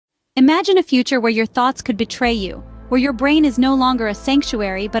Imagine a future where your thoughts could betray you, where your brain is no longer a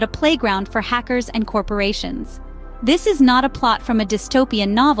sanctuary but a playground for hackers and corporations. This is not a plot from a dystopian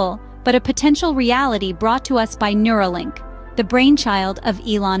novel, but a potential reality brought to us by Neuralink, the brainchild of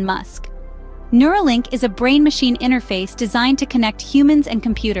Elon Musk. Neuralink is a brain-machine interface designed to connect humans and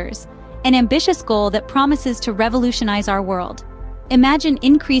computers, an ambitious goal that promises to revolutionize our world. Imagine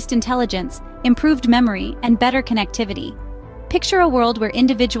increased intelligence, improved memory, and better connectivity. Picture a world where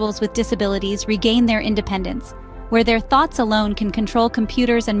individuals with disabilities regain their independence, where their thoughts alone can control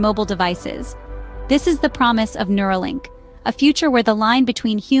computers and mobile devices. This is the promise of Neuralink, a future where the line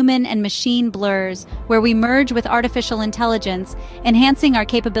between human and machine blurs, where we merge with artificial intelligence, enhancing our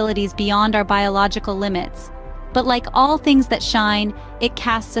capabilities beyond our biological limits. But like all things that shine, it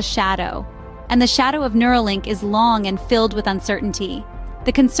casts a shadow. And the shadow of Neuralink is long and filled with uncertainty.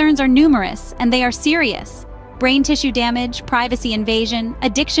 The concerns are numerous, and they are serious. Brain tissue damage, privacy invasion,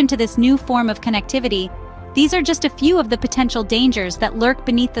 addiction to this new form of connectivity. These are just a few of the potential dangers that lurk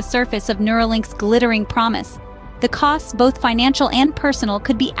beneath the surface of Neuralink's glittering promise. The costs, both financial and personal,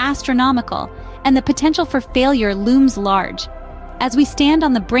 could be astronomical, and the potential for failure looms large. As we stand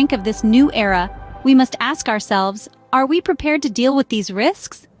on the brink of this new era, we must ask ourselves, are we prepared to deal with these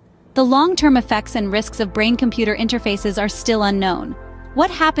risks? The long-term effects and risks of brain-computer interfaces are still unknown. What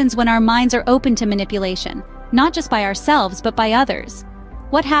happens when our minds are open to manipulation, not just by ourselves but by others?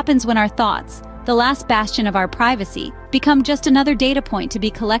 What happens when our thoughts, the last bastion of our privacy, become just another data point to be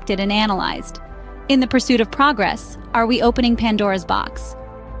collected and analyzed? In the pursuit of progress, are we opening Pandora's box?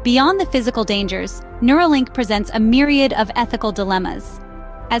 Beyond the physical dangers, Neuralink presents a myriad of ethical dilemmas.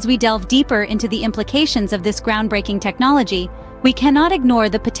 As we delve deeper into the implications of this groundbreaking technology, we cannot ignore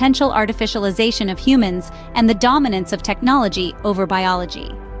the potential artificialization of humans and the dominance of technology over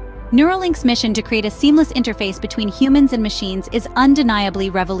biology. Neuralink's mission to create a seamless interface between humans and machines is undeniably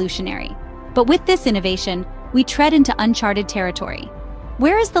revolutionary. But with this innovation, we tread into uncharted territory.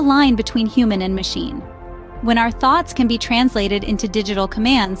 Where is the line between human and machine? When our thoughts can be translated into digital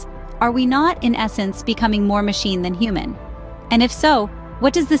commands, are we not, in essence, becoming more machine than human? And if so,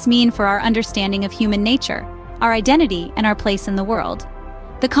 what does this mean for our understanding of human nature, our identity, and our place in the world?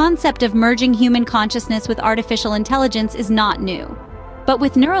 The concept of merging human consciousness with artificial intelligence is not new. But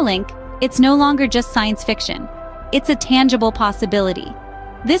with Neuralink, it's no longer just science fiction. It's a tangible possibility.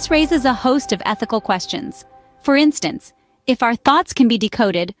 This raises a host of ethical questions. For instance, if our thoughts can be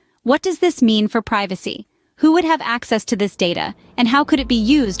decoded, what does this mean for privacy? Who would have access to this data, and how could it be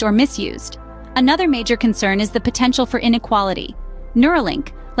used or misused? Another major concern is the potential for inequality.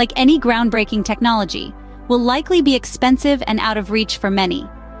 Neuralink, like any groundbreaking technology, will likely be expensive and out of reach for many.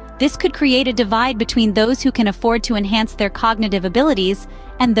 This could create a divide between those who can afford to enhance their cognitive abilities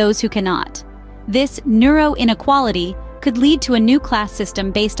and those who cannot. This neuro-inequality could lead to a new class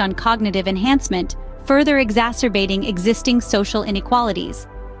system based on cognitive enhancement, further exacerbating existing social inequalities.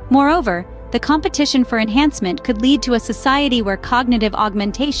 Moreover, the competition for enhancement could lead to a society where cognitive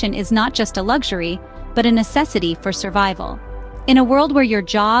augmentation is not just a luxury, but a necessity for survival. In a world where your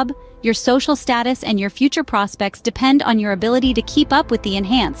job, your social status, and your future prospects depend on your ability to keep up with the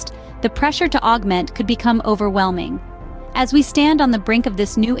enhanced, the pressure to augment could become overwhelming. As we stand on the brink of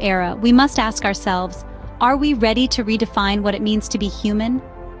this new era, we must ask ourselves, are we ready to redefine what it means to be human?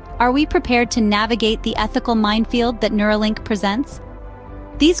 Are we prepared to navigate the ethical minefield that Neuralink presents?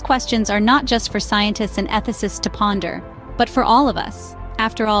 These questions are not just for scientists and ethicists to ponder, but for all of us.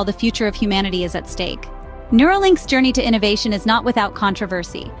 After all, the future of humanity is at stake. Neuralink's journey to innovation is not without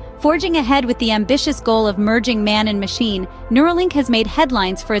controversy. Forging ahead with the ambitious goal of merging man and machine, Neuralink has made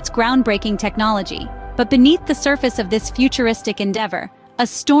headlines for its groundbreaking technology. But beneath the surface of this futuristic endeavor, a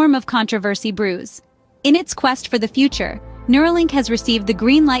storm of controversy brews. In its quest for the future, Neuralink has received the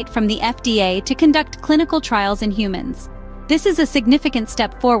green light from the FDA to conduct clinical trials in humans. This is a significant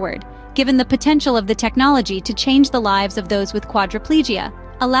step forward, given the potential of the technology to change the lives of those with quadriplegia,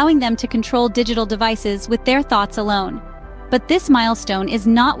 allowing them to control digital devices with their thoughts alone. But this milestone is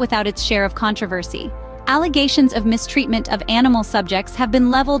not without its share of controversy. Allegations of mistreatment of animal subjects have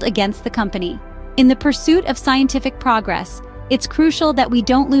been leveled against the company. In the pursuit of scientific progress, it's crucial that we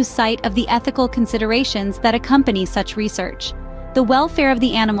don't lose sight of the ethical considerations that accompany such research. The welfare of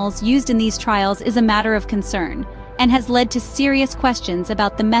the animals used in these trials is a matter of concern, and has led to serious questions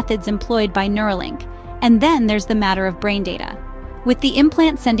about the methods employed by Neuralink. And then there's the matter of brain data. With the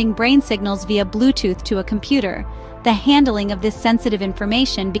implant sending brain signals via Bluetooth to a computer, the handling of this sensitive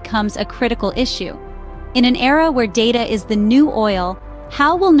information becomes a critical issue. In an era where data is the new oil,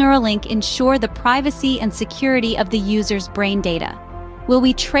 how will Neuralink ensure the privacy and security of the user's brain data? Will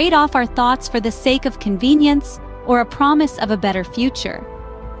we trade off our thoughts for the sake of convenience or a promise of a better future?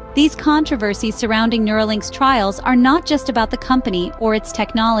 These controversies surrounding Neuralink's trials are not just about the company or its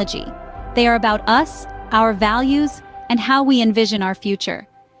technology. They are about us, our values, and how we envision our future.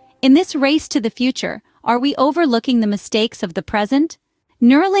 In this race to the future, are we overlooking the mistakes of the present?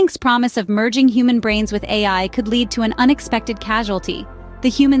 Neuralink's promise of merging human brains with AI could lead to an unexpected casualty: the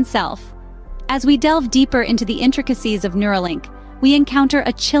human self. As we delve deeper into the intricacies of Neuralink, we encounter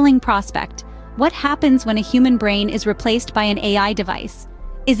a chilling prospect. What happens when a human brain is replaced by an AI device?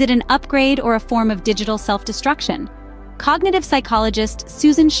 Is it an upgrade or a form of digital self-destruction? Cognitive psychologist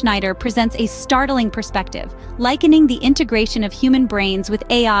Susan Schneider presents a startling perspective, likening the integration of human brains with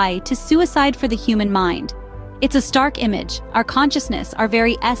AI to suicide for the human mind. It's a stark image, our consciousness, our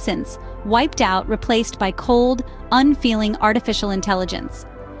very essence, wiped out, replaced by cold, unfeeling artificial intelligence.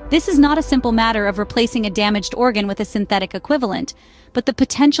 This is not a simple matter of replacing a damaged organ with a synthetic equivalent, but the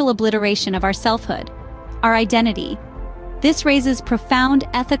potential obliteration of our selfhood, our identity. This raises profound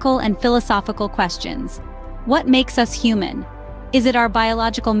ethical and philosophical questions. What makes us human? Is it our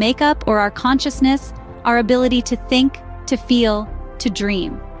biological makeup or our consciousness, our ability to think, to feel, to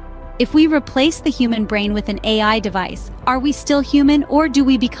dream? If we replace the human brain with an AI device, are we still human or do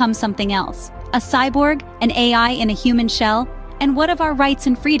we become something else? A cyborg, an AI in a human shell? And what of our rights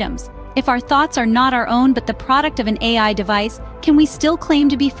and freedoms? If our thoughts are not our own but the product of an AI device, can we still claim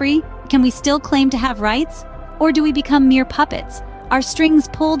to be free? Can we still claim to have rights? Or do we become mere puppets, our strings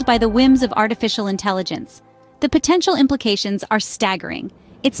pulled by the whims of artificial intelligence? The potential implications are staggering.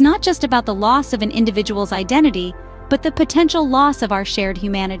 It's not just about the loss of an individual's identity, but the potential loss of our shared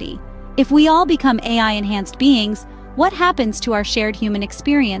humanity. If we all become AI-enhanced beings, what happens to our shared human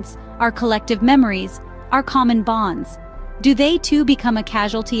experience, our collective memories, our common bonds? Do they too become a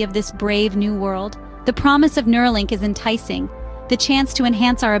casualty of this brave new world? The promise of Neuralink is enticing, the chance to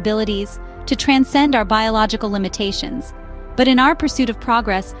enhance our abilities, to transcend our biological limitations. But in our pursuit of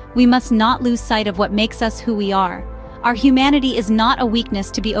progress, we must not lose sight of what makes us who we are. Our humanity is not a weakness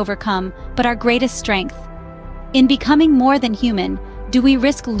to be overcome, but our greatest strength. In becoming more than human, do we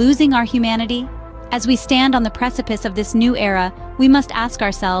risk losing our humanity? As we stand on the precipice of this new era, we must ask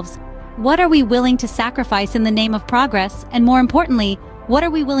ourselves, what are we willing to sacrifice in the name of progress? And more importantly, what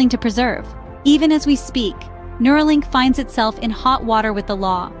are we willing to preserve? Even as we speak, Neuralink finds itself in hot water with the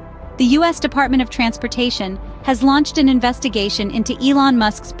law. The U.S. Department of Transportation has launched an investigation into Elon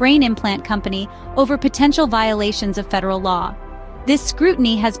Musk's brain implant company over potential violations of federal law. This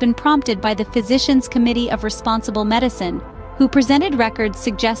scrutiny has been prompted by the Physicians' Committee of Responsible Medicine, who presented records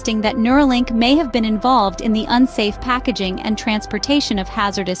suggesting that Neuralink may have been involved in the unsafe packaging and transportation of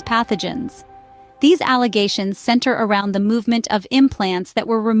hazardous pathogens. These allegations center around the movement of implants that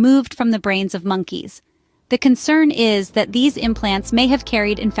were removed from the brains of monkeys. The concern is that these implants may have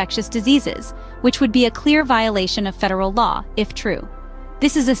carried infectious diseases, which would be a clear violation of federal law, if true.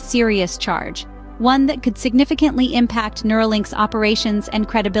 This is a serious charge, one that could significantly impact Neuralink's operations and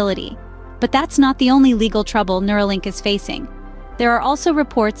credibility. But that's not the only legal trouble Neuralink is facing. There are also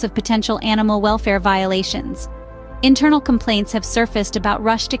reports of potential animal welfare violations. Internal complaints have surfaced about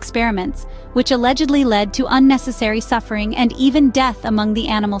rushed experiments, which allegedly led to unnecessary suffering and even death among the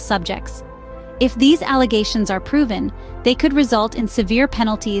animal subjects. If these allegations are proven, they could result in severe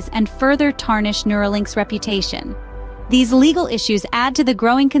penalties and further tarnish Neuralink's reputation. These legal issues add to the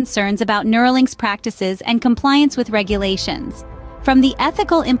growing concerns about Neuralink's practices and compliance with regulations. From the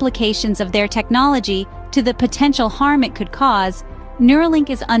ethical implications of their technology to the potential harm it could cause, Neuralink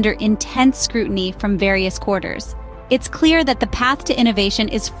is under intense scrutiny from various quarters. It's clear that the path to innovation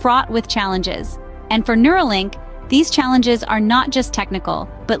is fraught with challenges. And for Neuralink, these challenges are not just technical,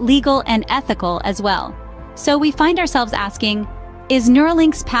 but legal and ethical as well. So we find ourselves asking, is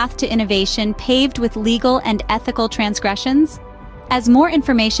Neuralink's path to innovation paved with legal and ethical transgressions? As more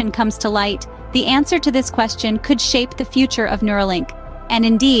information comes to light, the answer to this question could shape the future of Neuralink, and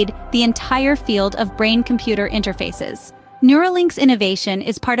indeed, the entire field of brain-computer interfaces. Neuralink's innovation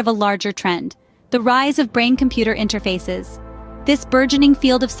is part of a larger trend, the rise of brain-computer interfaces. This burgeoning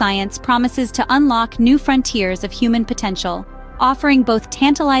field of science promises to unlock new frontiers of human potential, offering both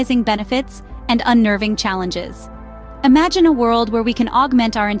tantalizing benefits and unnerving challenges. Imagine a world where we can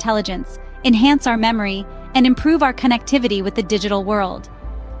augment our intelligence, enhance our memory, and improve our connectivity with the digital world.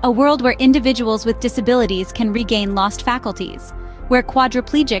 A world where individuals with disabilities can regain lost faculties, where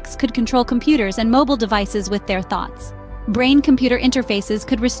quadriplegics could control computers and mobile devices with their thoughts. Brain-computer interfaces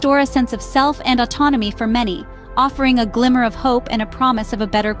could restore a sense of self and autonomy for many, offering a glimmer of hope and a promise of a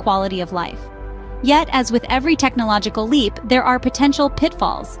better quality of life. Yet, as with every technological leap, there are potential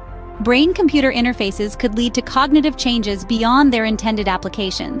pitfalls. Brain-computer interfaces could lead to cognitive changes beyond their intended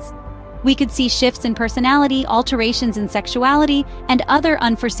applications. We could see shifts in personality, alterations in sexuality, and other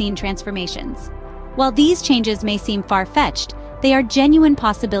unforeseen transformations. While these changes may seem far-fetched, they are genuine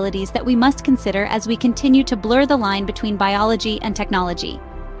possibilities that we must consider as we continue to blur the line between biology and technology.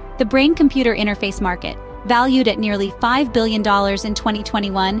 The brain-computer interface market, valued at nearly $5 billion in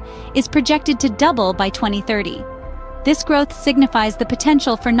 2021, is projected to double by 2030. This growth signifies the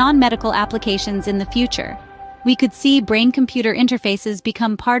potential for non-medical applications in the future. We could see brain-computer interfaces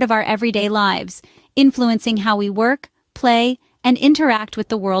become part of our everyday lives, influencing how we work, play, and interact with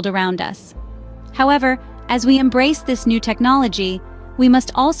the world around us. However, as we embrace this new technology, we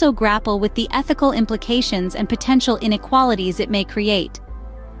must also grapple with the ethical implications and potential inequalities it may create.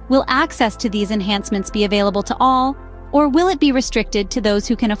 Will access to these enhancements be available to all, or will it be restricted to those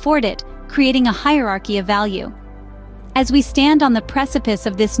who can afford it, creating a hierarchy of value? As we stand on the precipice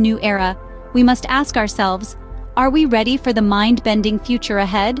of this new era, we must ask ourselves, are we ready for the mind-bending future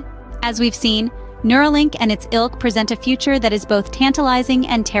ahead? As we've seen, Neuralink and its ilk present a future that is both tantalizing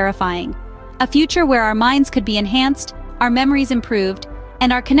and terrifying. A future where our minds could be enhanced, our memories improved,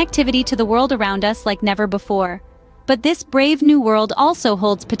 and our connectivity to the world around us like never before. But this brave new world also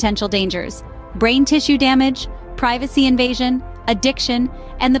holds potential dangers: brain tissue damage, privacy invasion, addiction,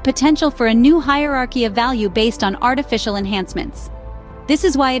 and the potential for a new hierarchy of value based on artificial enhancements. This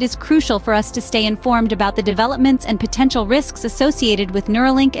is why it is crucial for us to stay informed about the developments and potential risks associated with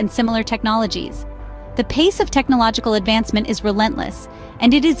Neuralink and similar technologies. The pace of technological advancement is relentless,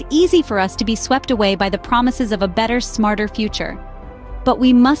 and it is easy for us to be swept away by the promises of a better, smarter future. But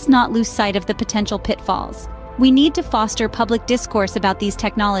we must not lose sight of the potential pitfalls. We need to foster public discourse about these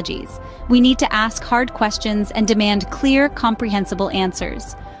technologies. We need to ask hard questions and demand clear, comprehensible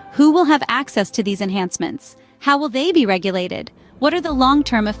answers. Who will have access to these enhancements? How will they be regulated? What are the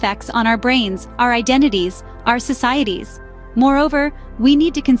long-term effects on our brains, our identities, our societies? Moreover, we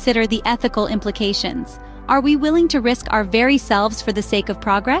need to consider the ethical implications. Are we willing to risk our very selves for the sake of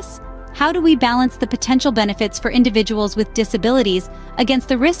progress? How do we balance the potential benefits for individuals with disabilities against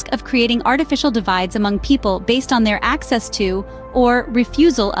the risk of creating artificial divides among people based on their access to or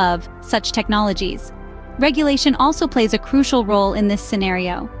refusal of such technologies? Regulation also plays a crucial role in this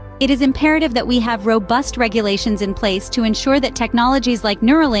scenario. It is imperative that we have robust regulations in place to ensure that technologies like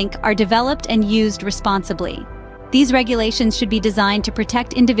Neuralink are developed and used responsibly. These regulations should be designed to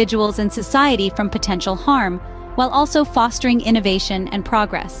protect individuals and society from potential harm, while also fostering innovation and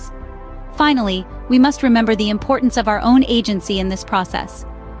progress. Finally, we must remember the importance of our own agency in this process.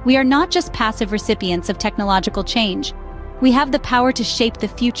 We are not just passive recipients of technological change. We have the power to shape the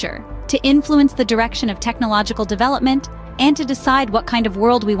future, to influence the direction of technological development, and to decide what kind of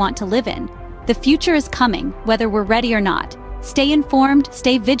world we want to live in. The future is coming, whether we're ready or not. Stay informed,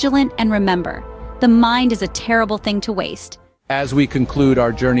 stay vigilant, and remember, the mind is a terrible thing to waste. As we conclude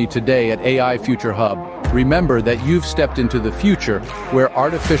our journey today at AI Future Hub, remember that you've stepped into the future where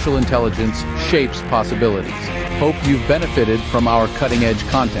artificial intelligence shapes possibilities. Hope you've benefited from our cutting-edge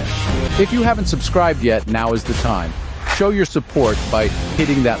content. If you haven't subscribed yet, now is the time. Show your support by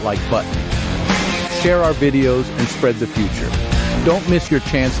hitting that like button. Share our videos and spread the future. Don't miss your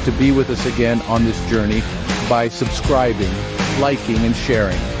chance to be with us again on this journey by subscribing, liking, and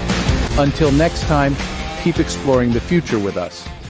sharing. Until next time, keep exploring the future with us.